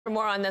For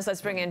more on this,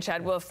 let's bring in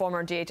Chad Wolf,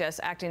 former DHS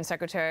acting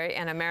secretary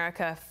and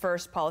America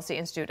First Policy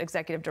Institute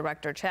executive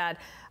director. Chad,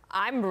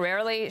 I'm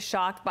rarely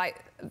shocked by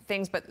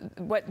things, but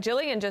what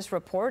Jillian just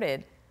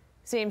reported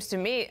seems to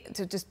me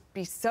to just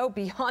be so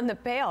beyond the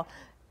pale.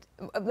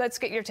 Let's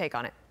get your take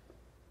on it.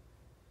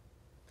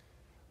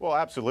 Well,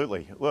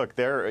 absolutely. Look,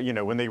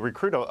 when they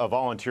recruit a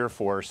volunteer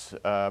force,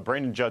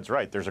 Brandon Judd's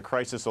right. There's a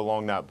crisis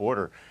along that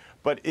border.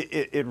 But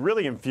it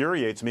really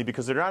infuriates me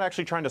because they're not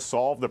actually trying to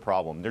solve the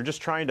problem. They're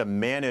just trying to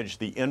manage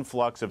the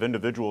influx of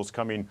individuals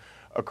coming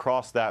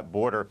across that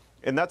border.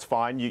 And that's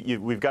fine.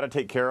 We've got to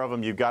take care of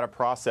them. You've got to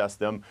process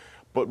them.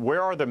 But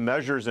where are the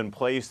measures in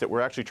place that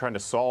we're actually trying to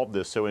solve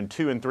this? So in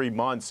 2 and 3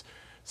 months,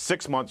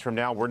 6 months from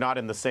now, we're not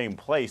in the same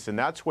place. And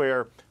that's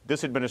where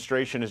this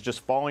administration is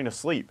just falling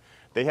asleep.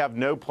 They have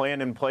no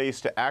plan in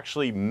place to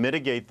actually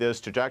mitigate this,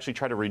 to actually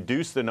try to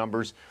reduce the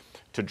numbers,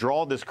 to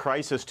draw this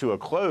crisis to a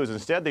close.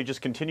 Instead, they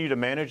just continue to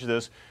manage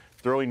this,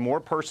 throwing more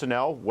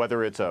personnel,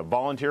 whether it's a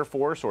volunteer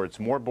force or it's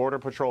more Border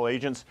Patrol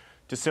agents,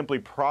 to simply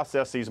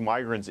process these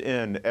migrants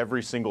in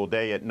every single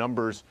day at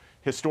numbers,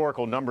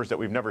 historical numbers that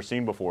we've never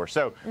seen before.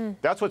 So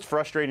that's what's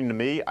frustrating to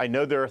me. I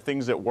know there are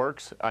things that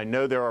works. I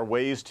know there are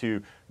ways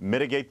to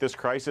mitigate this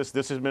crisis.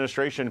 This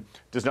administration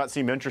does not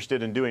seem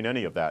interested in doing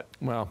any of that.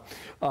 Well,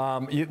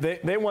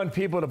 they want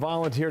people to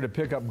volunteer to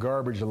pick up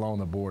garbage along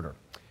the border.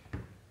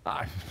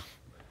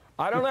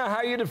 I don't know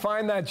how you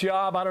define that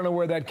job. I don't know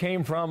where that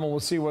came from, and we'll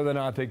see whether or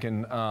not they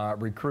can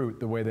recruit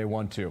the way they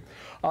want to.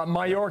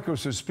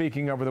 Mayorkas was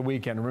speaking over the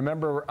weekend.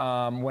 Remember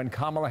when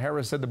Kamala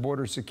Harris said the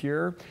border is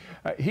secure?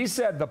 He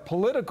said the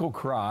political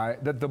cry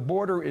that the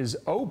border is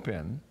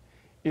open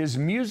is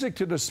music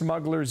to the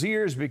smugglers'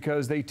 ears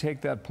because they take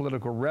that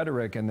political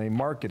rhetoric and they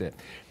market it.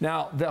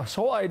 Now, this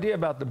whole idea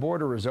about the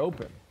border is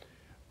open.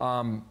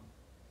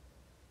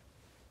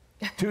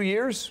 2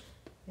 years?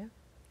 Yeah.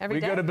 Every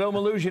day. We go to Bill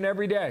Maloogian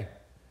every day.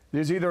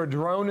 There's either a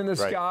drone in the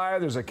sky,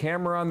 there's a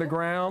camera on the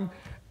ground,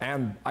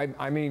 and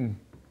I mean,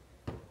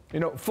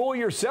 fool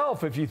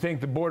yourself if you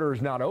think the border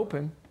is not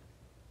open.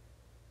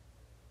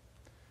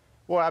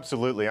 Well,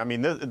 absolutely. I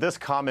mean, this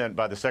comment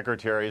by the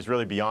secretary is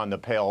really beyond the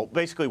pale.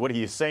 Basically, what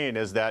he's saying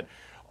is that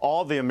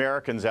all the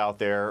Americans out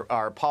there,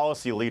 our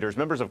policy leaders,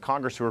 members of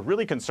Congress who are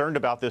really concerned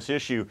about this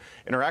issue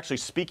and are actually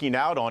speaking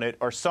out on it,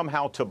 are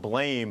somehow to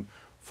blame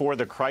for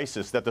the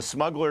crisis, that the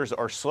smugglers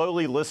are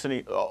slowly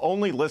listening,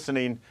 only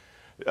listening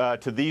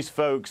to these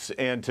folks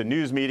and to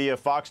news media,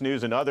 Fox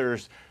News and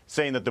others,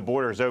 saying that the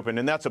border is open.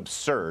 And that's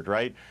absurd,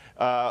 right?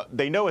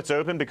 They know it's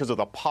open because of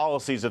the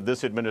policies of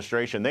this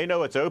administration. They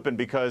know it's open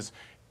because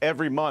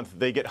every month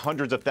they get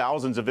hundreds of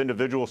thousands of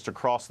individuals to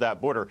cross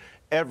that border.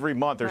 Every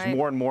month there's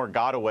more and more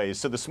gotaways.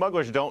 So the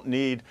smugglers don't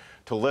need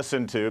to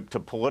listen to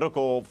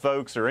political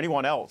folks or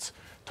anyone else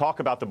talk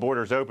about the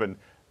border's open.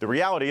 The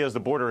reality is the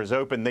border is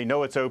open. They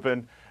know it's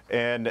open.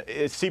 And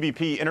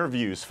CBP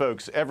interviews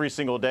folks every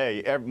single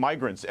day,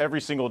 migrants every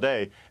single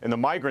day. And the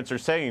migrants are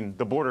saying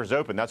the border is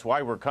open. That's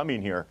why we're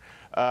coming here.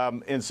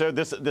 And so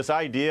this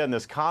idea and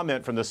this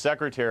comment from the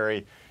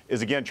secretary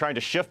is, again, trying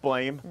to shift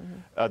blame.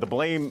 The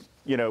blame,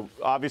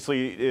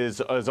 obviously is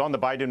on the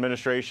Biden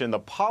administration. The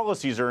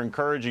policies are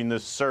encouraging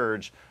this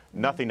surge,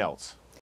 nothing else.